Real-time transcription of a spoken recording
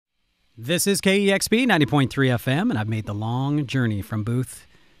This is KEXP 90.3 FM, and I've made the long journey from booth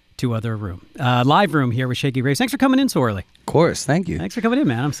to other room. Live room here with Shakey Race. Thanks for coming in so early. Of course, thank you. Thanks for coming in,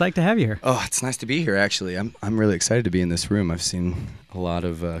 man. I'm psyched to have you here. Oh, it's nice to be here, actually. I'm really excited to be in this room. I've seen a lot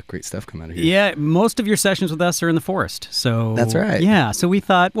of great stuff come out of here. Yeah, most of your sessions with us are in the forest. So that's right. Yeah, so we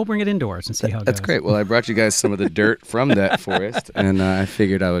thought we'll bring it indoors and see how it goes. That's great. Well, I brought you guys some of the dirt from that forest, and I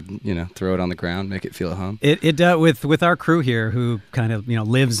figured I would, throw it on the ground, make it feel at home. With our crew here, who kind of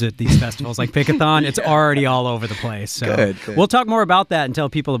lives at these festivals like Pickathon, it's already all over the place. So good. We'll talk more about that and tell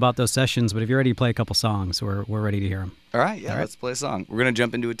people about those sessions. But if you're ready to play a couple songs, we're ready to hear them. All right, yeah, let's play a song. We're gonna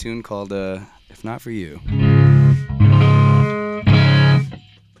jump into a tune called "If Not For You."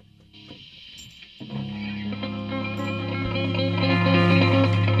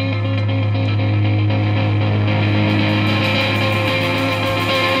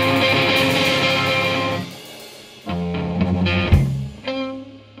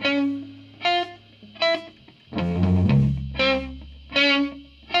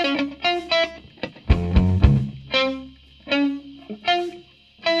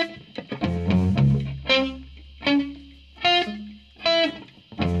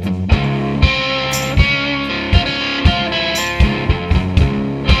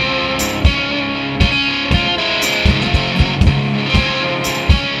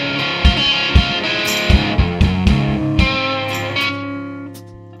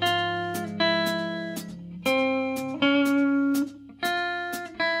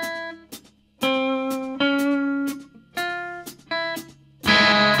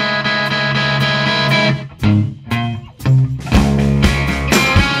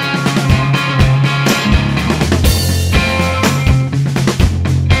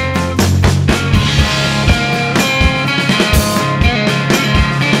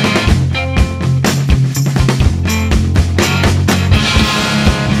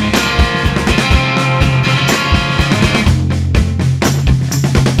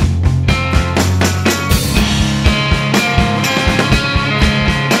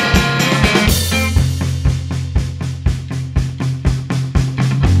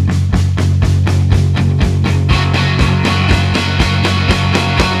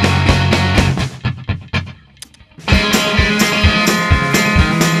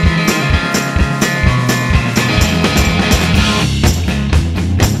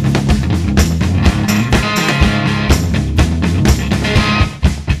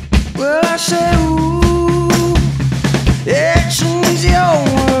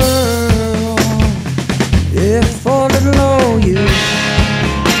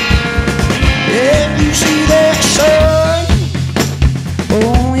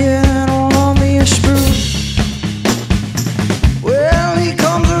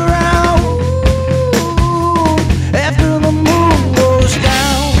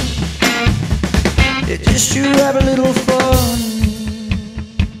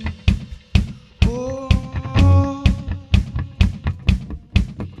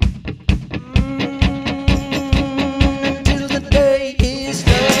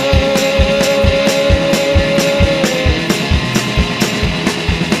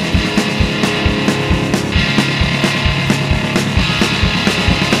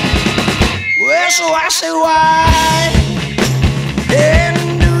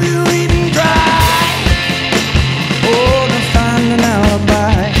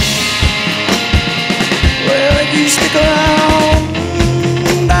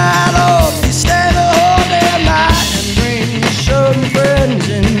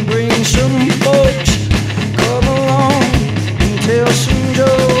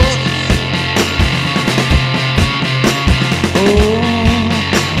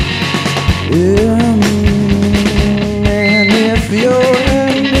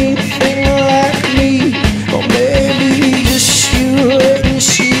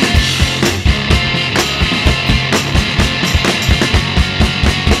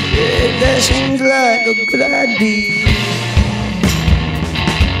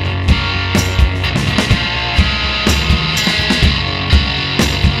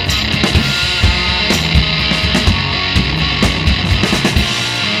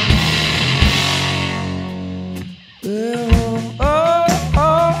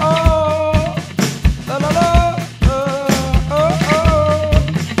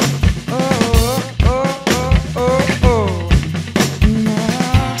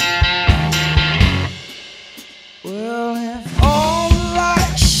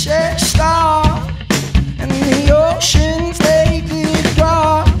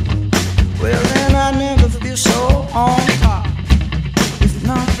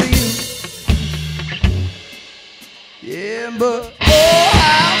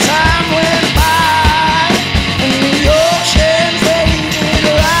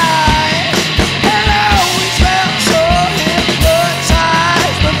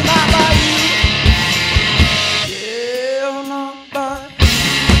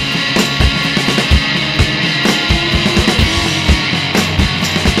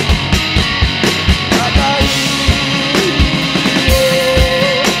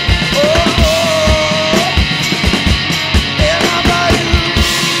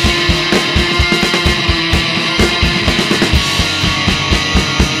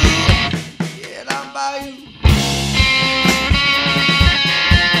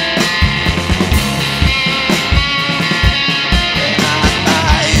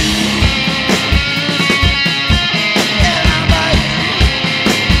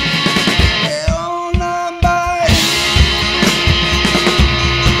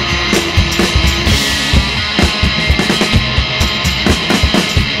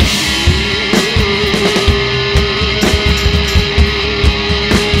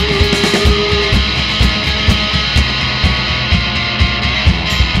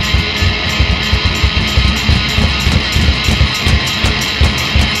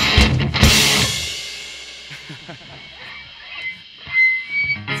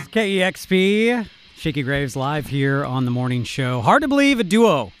 KEXP, Shakey Graves live here on the morning show. Hard to believe a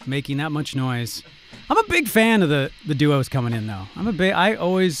duo making that much noise. I'm a big fan of the duos coming in, though. I don't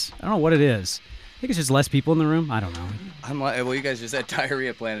know what it is. I think it's just less people in the room. I don't know. Well, you guys just had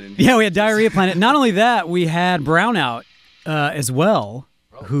Diarrhea Planet. Yeah, we had Diarrhea Planet. Not only that, we had Brownout as well,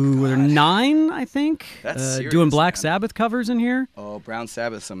 who were 9, I think, doing Black Sabbath covers in here. Oh, Brown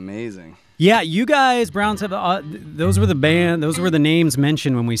Sabbath's amazing. Yeah, you guys, Brown Sabbath, those were the names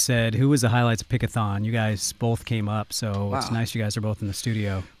mentioned when we said who was the highlights of Pickathon. You guys both came up, so It's nice you guys are both in the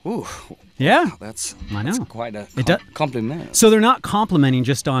studio. Ooh. Yeah. That's quite a compliment. So they're not complimenting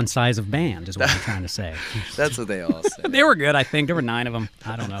just on size of band, is what I'm trying to say. That's what they all say. They were good, I think. There were 9 of them.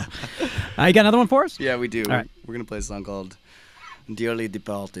 I don't know. You got another one for us? Yeah, we do. All right. We're going to play a song called Dearly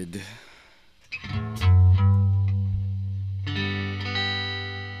Departed.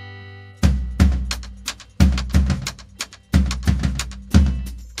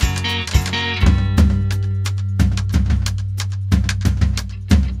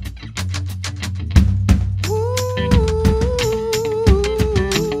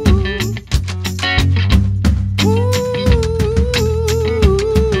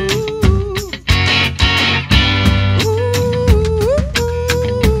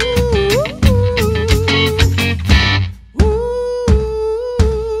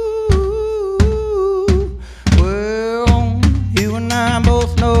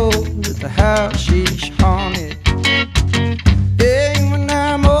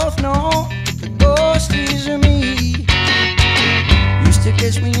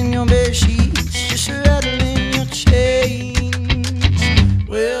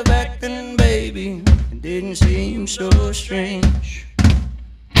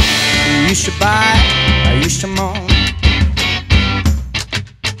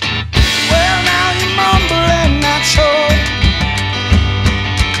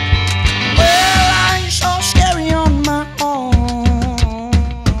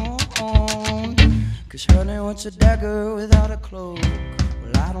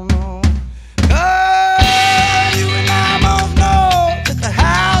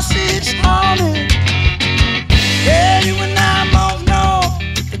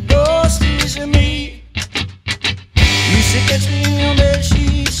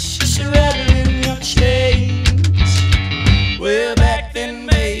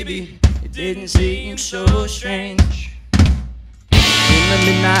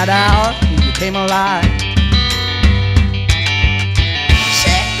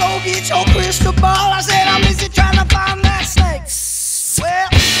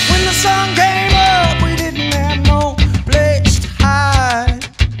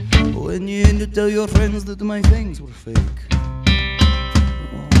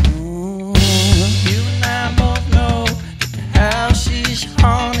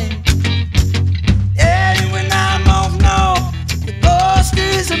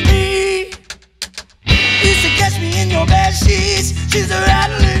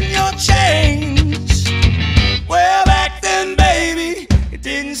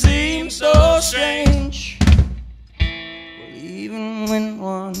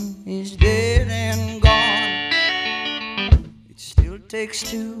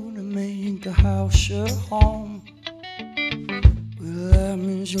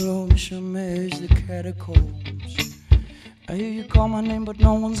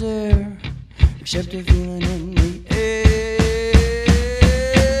 Except a feeling in the air.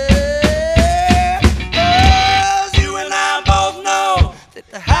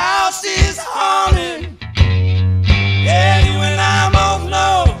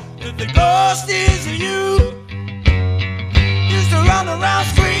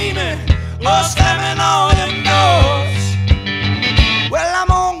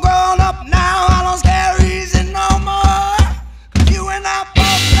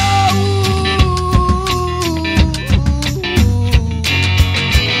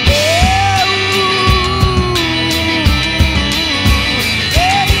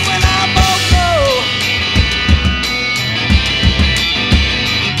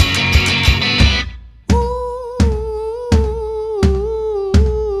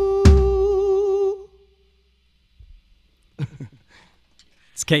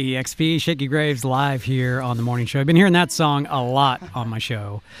 It's KEXP, Shakey Graves live here on the morning show. I've been hearing that song a lot on my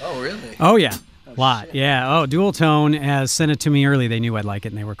show. Oh, really? Oh, yeah. A Lot, yeah. Oh, Dual Tone has sent it to me early. They knew I'd like it,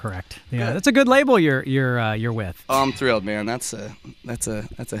 and they were correct. Yeah, that's a good label you're with. Oh, I'm thrilled, man. That's a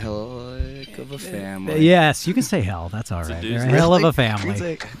hell of a family. Yes, you can say hell. That's all right. They're a hell of a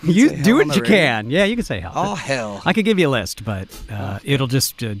family. You do what you can. Yeah, you can say hell. Oh, hell. I could give you a list, but it'll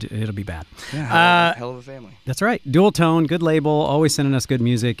be bad. Yeah, hell of a family. That's right. Dual Tone, good label, always sending us good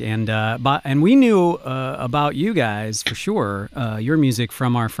music, and we knew about you guys for sure. Your music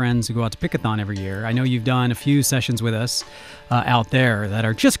from our friends who go out to Pickathon every year. I know you've done a few sessions with us out there that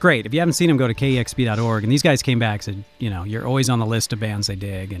are just great. If you haven't seen them, go to KEXP.org. And these guys came back and said, you're always on the list of bands they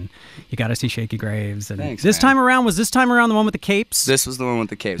dig, and you got to see Shakey Graves. And Thanks, this man. time around, was this time around the one with the capes? This was the one with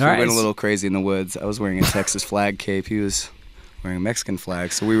the capes. All We right. went a little crazy in the woods. I was wearing a Texas flag cape. He was wearing a Mexican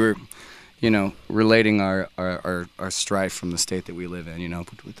flag. So we were, relating our strife from the state that we live in,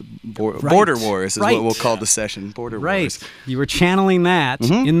 with the border wars is what we'll call the session. Border wars. You were channeling that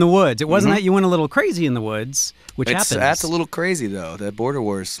in the woods. It wasn't that you went a little crazy in the woods, which happens. That's a little crazy, though. That border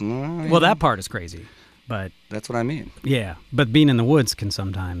wars. Well, that part is crazy. But that's what I mean. Yeah, but being in the woods can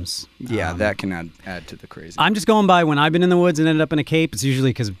sometimes... Yeah, that can add to the crazy. I'm just going by when I've been in the woods and ended up in a cape, it's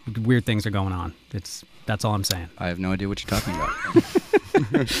usually because weird things are going on. That's all I'm saying. I have no idea what you're talking about.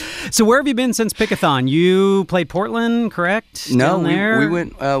 So where have you been since Pickathon? You played Portland, correct? No, Down there? we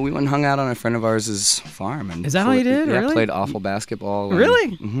went and hung out on a friend of ours' farm. And is that how you did? Yeah, really? Played awful basketball.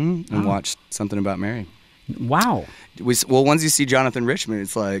 Really? And watched Something About Mary. Wow. Once you see Jonathan Richman,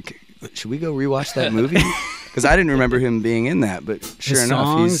 it's like, should we go rewatch that movie? Because I didn't remember him being in that, but sure His enough,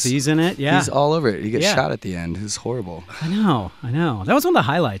 songs, he's in it. Yeah, he's all over it. He gets shot at the end. It's horrible. I know. That was one of the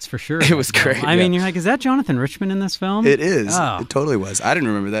highlights for sure. It was great. I mean, you're like, is that Jonathan Richman in this film? It is. Oh. It totally was. I didn't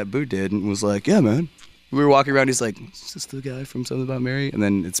remember that. Boo did, and was like, yeah, man. We were walking around. He's like, is this the guy from Something About Mary? And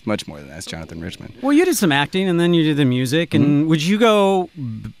then it's much more than that. It's Jonathan Richman. Well, you did some acting, and then you did the music. And would you go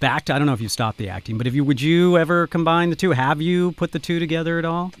back to? I don't know if you stopped the acting, but would you ever combine the two? Have you put the two together at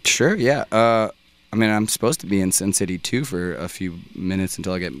all? Sure. Yeah. I mean, I'm supposed to be in Sin City 2 for a few minutes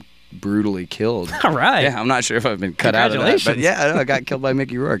until I get brutally killed. All right. Yeah, I'm not sure if I've been cut out of that. But yeah, I got killed by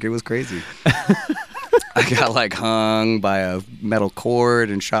Mickey Rourke. It was crazy. I got hung by a metal cord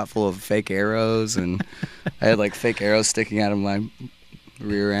and shot full of fake arrows, and I had fake arrows sticking out of my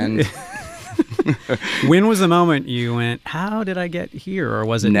rear end. When was the moment you went, how did I get here? Or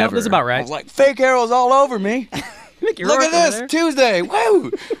was it never? No, this is about right. I was like, fake arrows all over me. Mickey Look Rourke at this, Tuesday.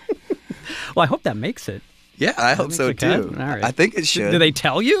 Woo! Well, I hope that makes it. Yeah, I hope so too. All right. I think it should. Do they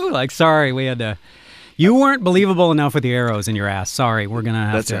tell you? Sorry, we had to. You weren't believable enough with the arrows in your ass. Sorry, we're gonna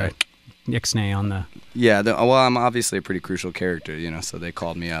have to ixnay on the. Yeah, well, I'm obviously a pretty crucial character, so they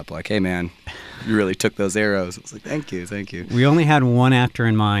called me up like, hey, man, you really took those arrows. I was like, thank you. We only had one actor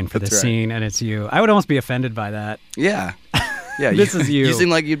in mind for That's this right. scene, and it's you. I would almost be offended by that. Yeah. Yeah, This is you. You seem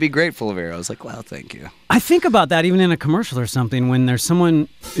like you'd be grateful of arrows. Like, well, thank you. I think about that even in a commercial or something when there's someone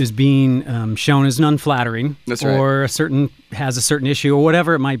is being shown as unflattering, That's right. or has a certain issue or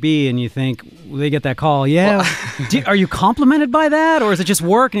whatever it might be, and you think they get that call. Yeah, are you complimented by that, or is it just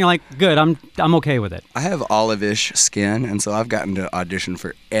work? And you're like, good, I'm okay with it. I have olive-ish skin, and so I've gotten to audition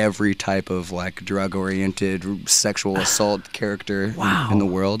for every type of drug-oriented sexual assault character in the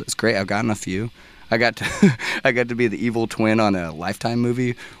world. It's great. I've gotten a few. I got to be the evil twin on a Lifetime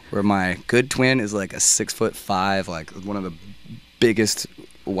movie where my good twin is a 6'5", one of the biggest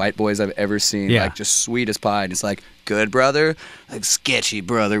white boys I've ever seen. Yeah. Just sweet as pie. And it's good brother, sketchy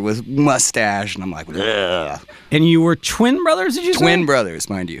brother with mustache. And I'm like, ugh. And you were twin brothers, did you say? Twin brothers,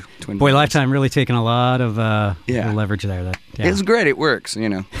 mind you. Twin Boy, brothers. Lifetime really taking a lot of leverage there. It's great. It works,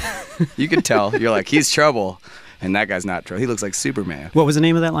 You can tell. You're like, he's trouble. And that guy's not trouble. He looks like Superman. What was the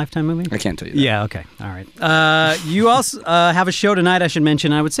name of that Lifetime movie? I can't tell you that. Yeah, okay. All right. You also have a show tonight, I should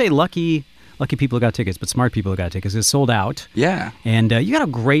mention. I would say lucky people who got tickets, but smart people who got tickets. It's sold out. Yeah. And you got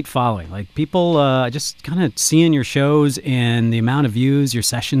a great following. People just kind of seeing your shows and the amount of views your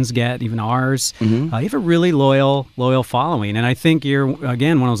sessions get, even ours. You have a really loyal following. And I think you're,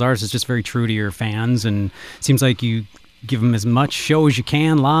 again, one of those artists that's just very true to your fans. And it seems like you give them as much show as you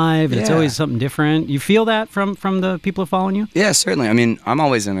can live, and it's always something different. You feel that from the people who follow you? Yeah, certainly. I mean, I'm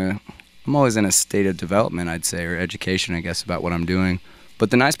always in a state of development, I'd say, or education, I guess, about what I'm doing.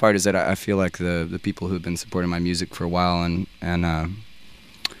 But the nice part is that I feel like the people who've been supporting my music for a while and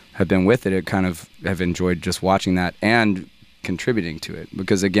have been with it kind of have enjoyed just watching that and contributing to it.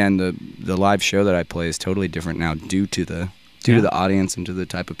 Because again, the live show that I play is totally different now due to the audience and to the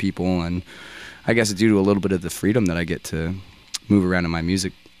type of people, and I guess due to a little bit of the freedom that I get to move around in my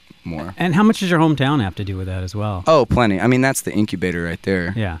music more. And how much does your hometown have to do with that as well? Oh, plenty. I mean, that's the incubator right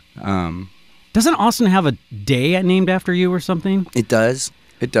there. Yeah. Doesn't Austin have a day named after you or something? It does.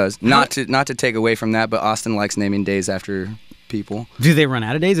 It does. Not to take away from that, but Austin likes naming days after people. Do they run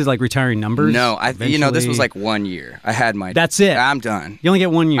out of days? Is it like retiring numbers? No, this was like 1 year. I had my. That's it. I'm done. You only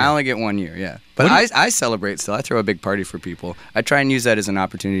get 1 year. I only get 1 year, yeah. But I celebrate still. I throw a big party for people. I try and use that as an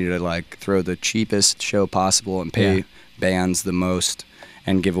opportunity to like throw the cheapest show possible and pay bands the most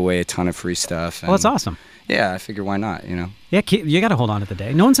and give away a ton of free stuff. Well, that's awesome. Yeah, I figure why not, you know? Yeah, you got to hold on to the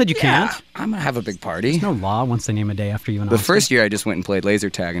day. No one said you can't. I'm going to have a big party. There's no law once they name a day after you. The first year I just went and played laser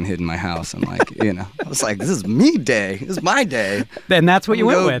tag and hid in my house and like, you know, I was like, this is me day. This is my day. And that's what you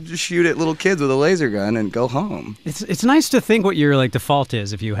went with. Just shoot at little kids with a laser gun and go home. It's nice to think what your like default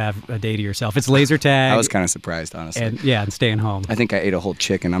is if you have a day to yourself. It's laser tag. I was kind of surprised, honestly. And staying home. I think I ate a whole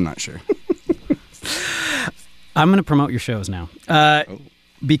chicken. I'm not sure. I'm going to promote your shows now.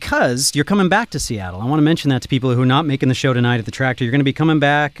 Because you're coming back to Seattle. I want to mention that to people who are not making the show tonight at the Tractor. You're going to be coming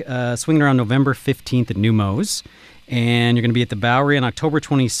back, swinging around November 15th at New Mo's. And you're going to be at the Bowery on October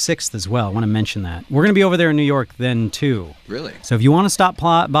 26th as well. I want to mention that. We're going to be over there in New York then, too. Really? So if you want to stop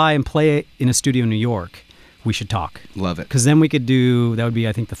by and play in a studio in New York, we should talk. Love it. Because then we could do, that would be,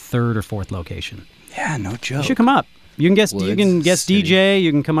 I think, the third or fourth location. Yeah, no joke. You should come up. You can guest DJ.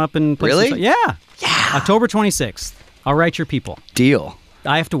 You can come up and play. Really? Yeah. October 26th. I'll write your people. Deal.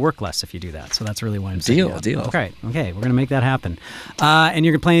 I have to work less if you do that, so that's really why I'm saying Deal. Okay, we're going to make that happen. And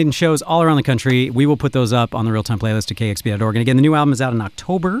you're playing shows all around the country. We will put those up on the Real Time playlist at KEXP.org. And again, the new album is out in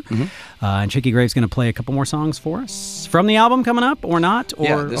October, and Shakey Graves going to play a couple more songs for us from the album coming up, or not? Or,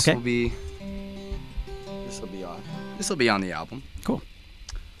 yeah, this will be on. This will be on the album. Cool.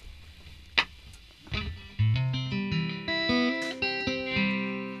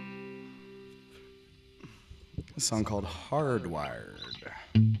 A song called Hardwired.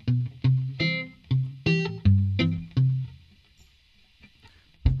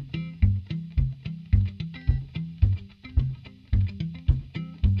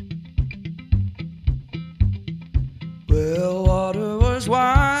 Well, water was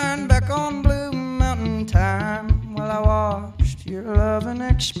wine back on Blue Mountain time while I watched your loving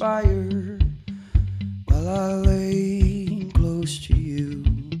expire, while I lay close to you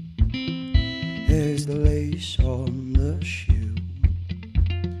as the lace on the shoe.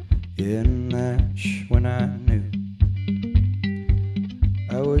 And that's when I knew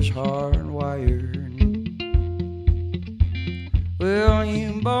I was hardwired. Well,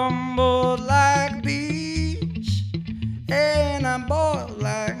 you bumbled like bees, and I boiled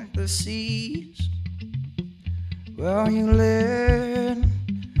like the seas. Well, you led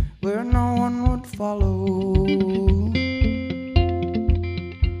where no one would follow.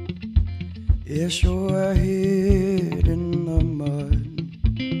 Yeah, so I hid in the mud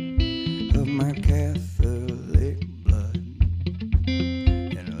of my Catholic blood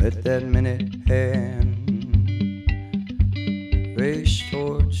and let that minute hand race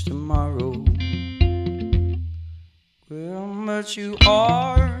towards tomorrow. Well, but you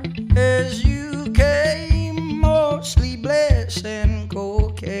are as you came, mostly bliss and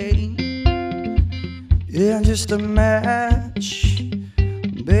cocaine. Yeah, just a match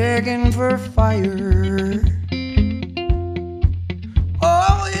begging for fire.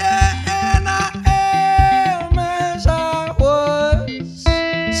 Oh yeah, and I am as I was,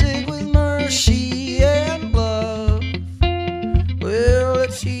 sick with mercy and love. Well,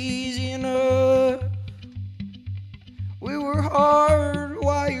 it's easy enough. We were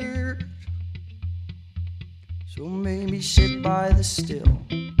hardwired. So maybe sit by the still.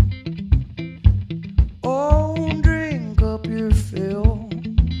 Oh, drink up your fill.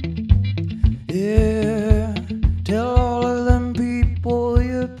 Yeah, tell all of them people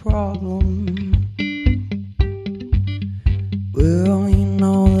your problem. Well, you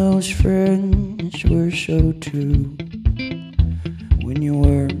know those friends were so true when you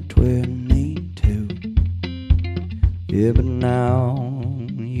were 22. Yeah, but now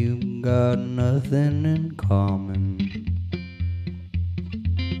you got nothing in common.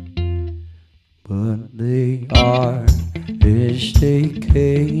 But they are as they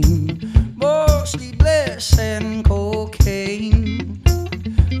came, mostly bliss and cocaine,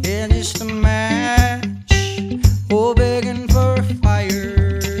 and just a match, oh, begging for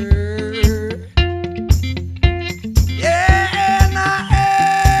fire. Yeah, and I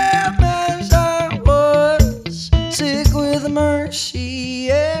am as I was, sick with mercy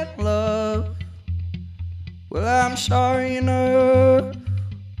and love. Well, I'm sorry enough.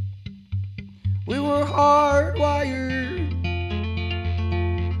 We were hardwired.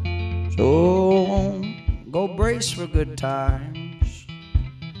 So go brace for good times.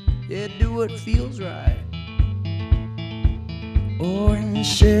 Yeah, do what feels right. Or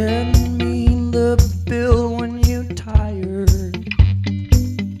send me the bill when you're tired.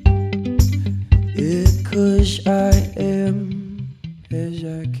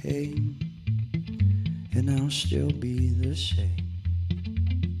 came, and I'll still be the same.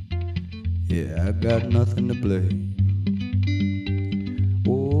 Yeah, I got nothing to blame.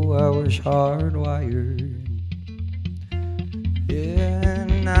 Oh, I was hardwired. Yeah,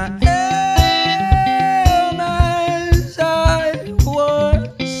 and I am as I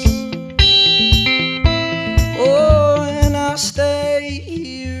was. Oh, and I'll stay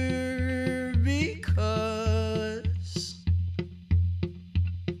here because,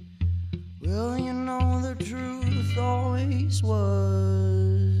 well, you know the truth always was.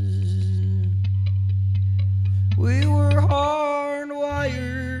 We were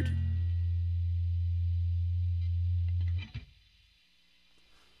hardwired.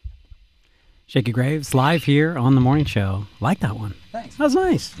 Shakey Graves, live here on the morning show. Like that one. Thanks. That was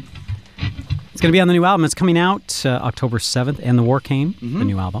nice. It's going to be on the new album. It's coming out October 7th, and The War Came, the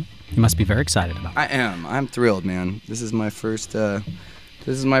new album. You must be very excited about it. I am. I'm thrilled, man. This is my first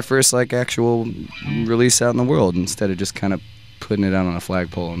like actual release out in the world, instead of just kind of putting it out on a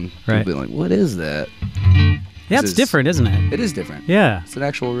flagpole and people being like, "What is that?" Yeah, it's different, isn't it? It is different. Yeah. It's an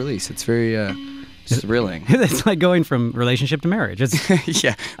actual release. It's very thrilling. It's like going from relationship to marriage. It's,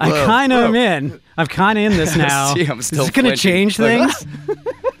 Yeah. I kind of am in. I'm kind of in this now. See, I'm still Is it going to change like,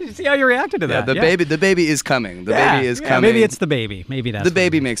 things? See how you reacted to that. The baby is coming. The baby is coming. Maybe it's the baby. Maybe that's the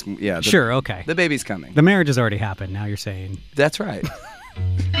baby makes sure, okay. The baby's coming. The marriage has already happened. Now you're saying. That's right.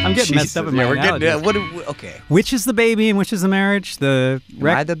 I'm getting messed up in my analogies. Okay. Which is the baby and which is the marriage? Am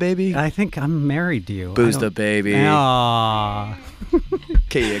I the baby? I think I'm married to you. Who's the baby? Aww.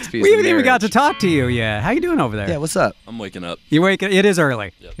 KEXP. We haven't even got to talk to you yet. How you doing over there? Yeah, what's up? I'm waking up. You waking? It is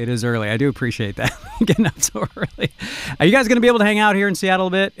early. Yep. It is early. I do appreciate that. Getting up so early. Are you guys going to be able to hang out here in Seattle a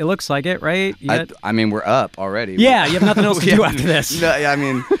bit? It looks like it, right? I mean, we're up already. Yeah, you have nothing else to do after this. No, I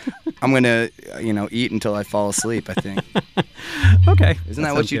mean, I'm going to, eat until I fall asleep, I think. Okay. Isn't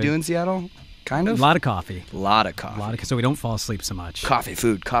that what you do in Seattle? Kind of? A lot of coffee. A lot of coffee. So we don't fall asleep so much. Coffee,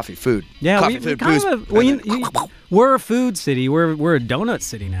 food. Yeah, coffee, we food, kind booze. of, we're a food city. We're a donut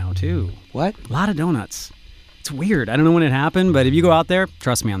city now, too. What? A lot of donuts. It's weird. I don't know when it happened, but if you go out there,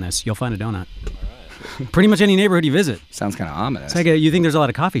 trust me on this, you'll find a donut. Pretty much any neighborhood you visit. Sounds kind of ominous. It's like you think there's a lot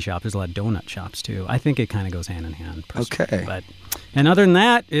of coffee shops. There's a lot of donut shops, too. I think it kind of goes hand in hand. Okay. And other than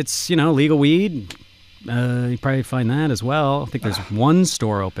that, it's, legal weed. You probably find that as well. I think there's one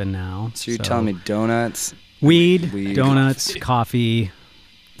store open now. So you're telling me donuts, weed, donuts, coffee.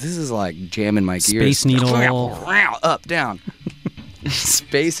 This is like jamming my gears. Space Needle. Up, down.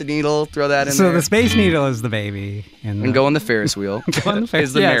 Space Needle, throw that in there. So the Space Needle is the baby. And go on the Ferris wheel.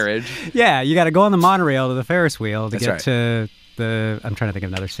 Is the marriage. Yeah, you got to go on the monorail to the Ferris wheel to That's get right. to I'm trying to think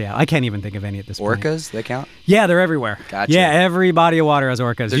of another Seattle. I can't even think of any at this point. Orcas, they count? Yeah, they're everywhere. Gotcha. Yeah, every body of water has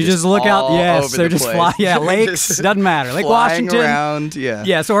orcas. They're you just look out. all Yes, over they're the just place. flying. Yeah, lakes, doesn't matter. Lake Flying Washington. around, yeah.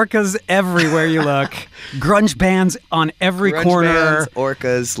 Yes, orcas everywhere you look. Grunge bands on every Grunge corner. bands,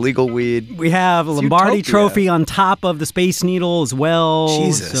 orcas, legal weed. We have a Lombardi utopia. trophy on top of the Space Needle as well.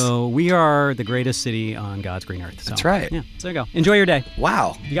 Jesus. So we are the greatest city on God's green earth. So, That's right. Yeah, so there you go. Enjoy your day.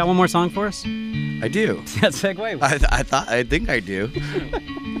 Wow, You got one more song for us? I do. That segue. I think I do.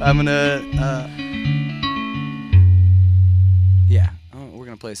 I'm gonna. Yeah, we're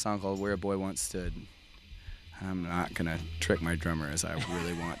gonna play a song called "Where a Boy Once Stood." I'm not gonna trick my drummer as I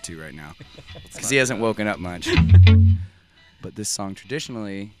really want to right now, because he hasn't woken up much. But this song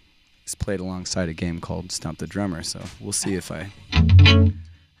traditionally is played alongside a game called "Stump the Drummer," so we'll see if I.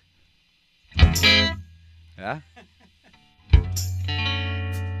 Yeah.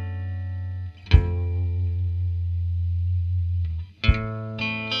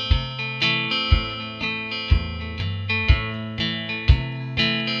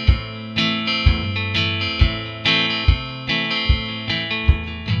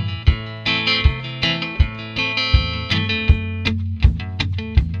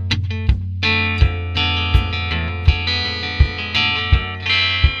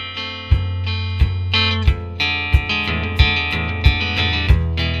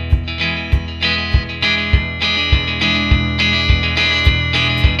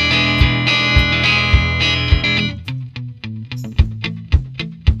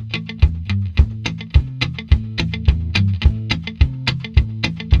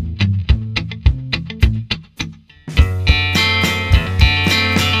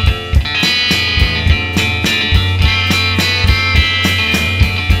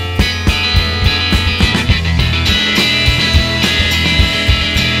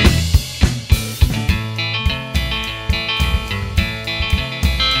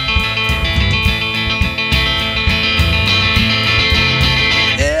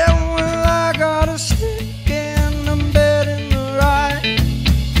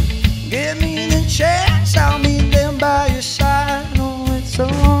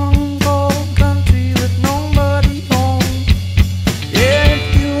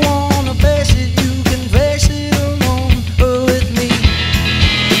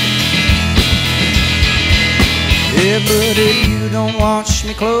 watch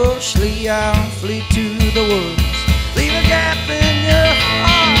me closely, I'll flee to the woods. Leave a gap in your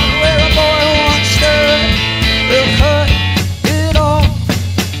heart where a boy once stood. We'll cut it off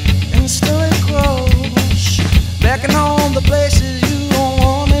and still it grows. Back in all the places you don't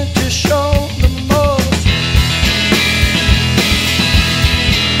want it to show the most.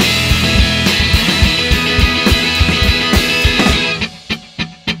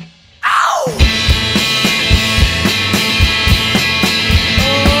 Ow!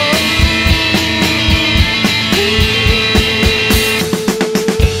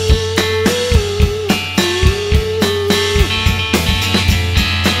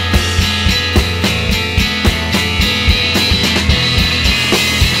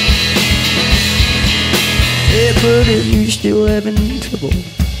 But if you're still having trouble,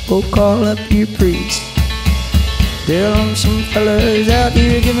 go call up your priest. Tell them some fellas out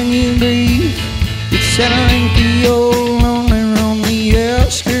here giving you grief. It's settling the old lonely on the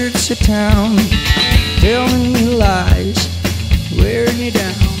outskirts of town, telling you lies, wearing you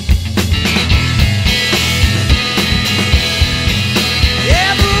down.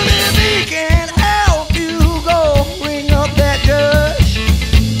 Yeah, but if he can't help you, go ring up that judge.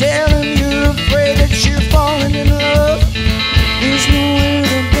 Tell him you're afraid that you're falling in love. There's nowhere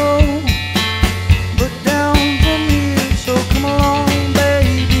to go but down from here. So come along,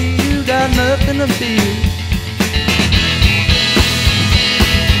 baby, you got nothing to fear.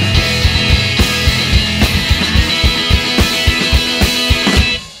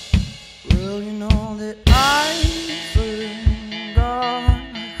 Well, you know that I forgot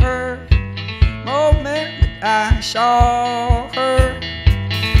her moment that I saw her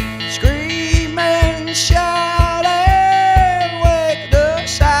scream and shout and wake the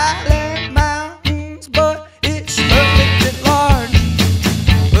silent mountains. But it's perfect at large,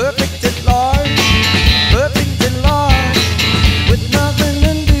 perfect at large, perfect at large, with nothing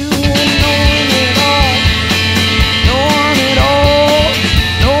to do and no one at all, no one at all,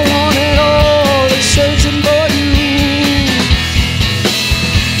 no one at all is searching for you.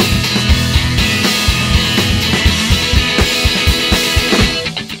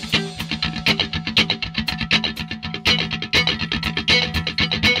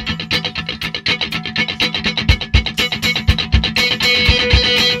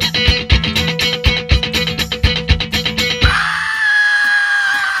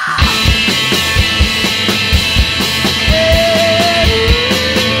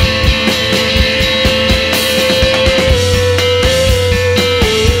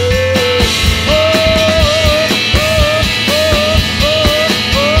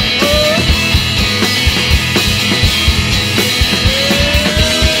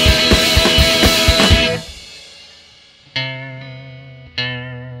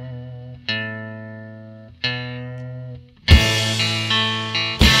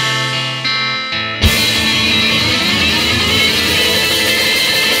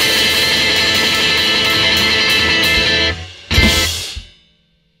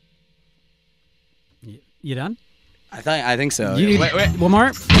 You done? I think so. You, Wait. One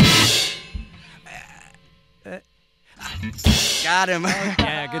more? Got him.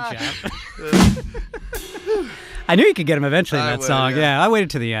 Yeah, good job. I knew you could get him eventually in I that would, song. yeah. Yeah, I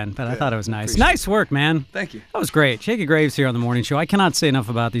waited to the end, but I thought it was nice. Appreciate Nice work, man. Thank you. That was great. Shakey Graves here on the morning show. I cannot say enough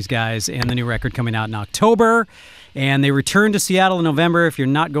about these guys and the new record coming out in October. And they return to Seattle in November. If you're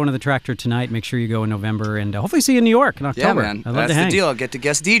not going to the Tractor tonight, make sure you go in November and hopefully see you in New York in October. Yeah, man. I'd love That's to the hang. deal. I'll get to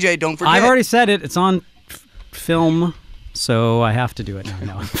guest DJ. Don't forget. I've already said it. It's on film, so I have to do it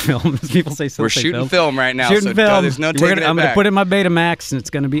now. No, film. People say so. We're shooting film right now, Shooting so film. there's no I'm taking it going to back. put it in my Betamax, and it's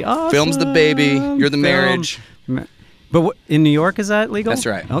going to be awesome. Film's the baby. You're the Film. marriage. But in New York, is that legal? That's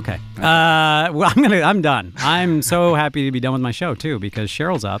right. Okay. Well, I'm done. I'm so happy to be done with my show too because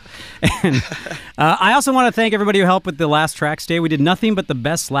Cheryl's up, and I also want to thank everybody who helped with the last tracks day. We did nothing but the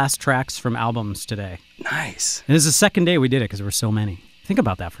best last tracks from albums today. Nice. And this is the second day we did it because there were so many. Think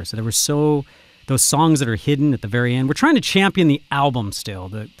about that for a second. There were those songs that are hidden at the very end. We're trying to champion the album still,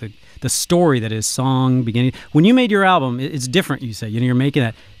 the story that is song beginning. When you made your album, it's different. You say you're making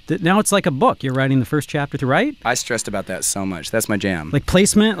that. Now it's like a book. You're writing the first chapter through, right? I stressed about that so much. That's my jam. Like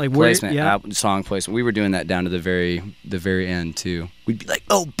placement, like where, placement, yeah. song placement. We were doing that down to the very end too. We'd be like,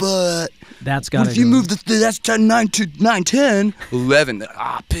 oh, but that's got. What if you move that's 9 to 9, 10, 11?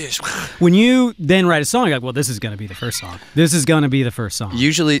 Pish. When you then write a song, you're like, well, this is going to be the first song. This is going to be the first song.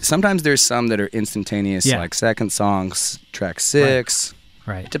 Usually, sometimes there's some that are instantaneous, like second songs, track 6.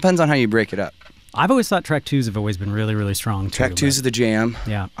 Right. It depends on how you break it up. I've always thought track 2s have always been really, really strong too. Track 2s is the jam.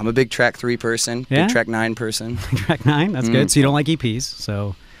 Yeah. I'm a big track 3 person. Yeah? Big track 9 person. Track 9, that's good. So you don't like EPs,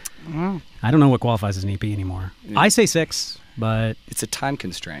 so. I don't know what qualifies as an EP anymore. Yeah. I say 6, but It's a time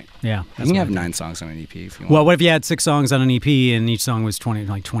constraint. yeah. You can have 9 songs on an EP if you want. Well, what if you had 6 songs on an EP and each song was 20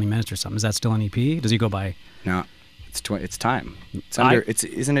 minutes or something? Is that still an EP? Does he go by? No, it's time. It's under.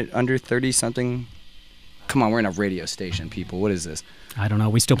 Isn't it under 30 something? Come on, we're in a radio station, people. What is this? I don't know.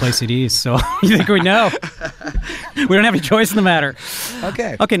 We still play CDs, so you think we know? We don't have any choice in the matter.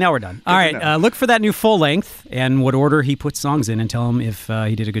 Okay. Okay, now we're done. All right, look for that new full length and what order he puts songs in, and tell him if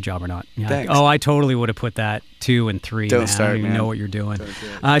he did a good job or not. Yeah. Thanks. Oh, I totally would have put that 2 and 3. Don't man. start, I don't even man. know what you're doing. Don't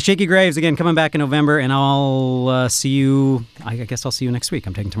do it. Shakey Graves again coming back in November, and I'll see you. I guess I'll see you next week.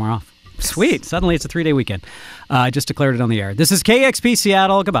 I'm taking tomorrow off. Sweet. Suddenly it's a 3-day weekend. I just declared it on the air. This is KEXP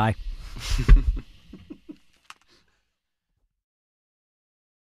Seattle. Goodbye.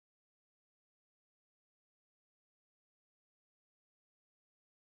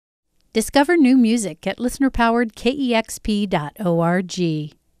 Discover new music at listener-powered KEXP.org.